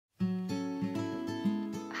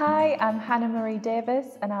Hi, I'm Hannah Marie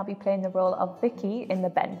Davis and I'll be playing the role of Vicky in The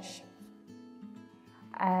Bench.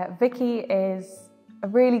 Vicky is a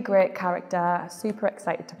really great character, super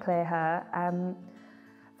excited to play her.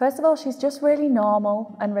 First of all, she's just really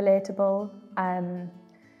normal and relatable.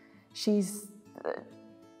 She's,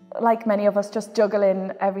 like many of us, just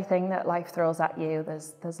juggling everything that life throws at you.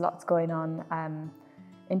 There's lots going on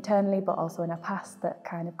internally, but also in her past that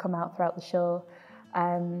kind of come out throughout the show.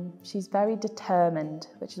 She's very determined,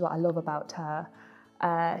 which is what I love about her.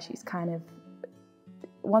 She's kind of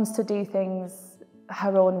wants to do things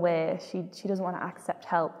her own way. She doesn't want to accept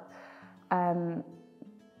help. And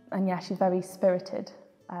yeah, she's very spirited.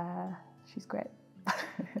 She's great.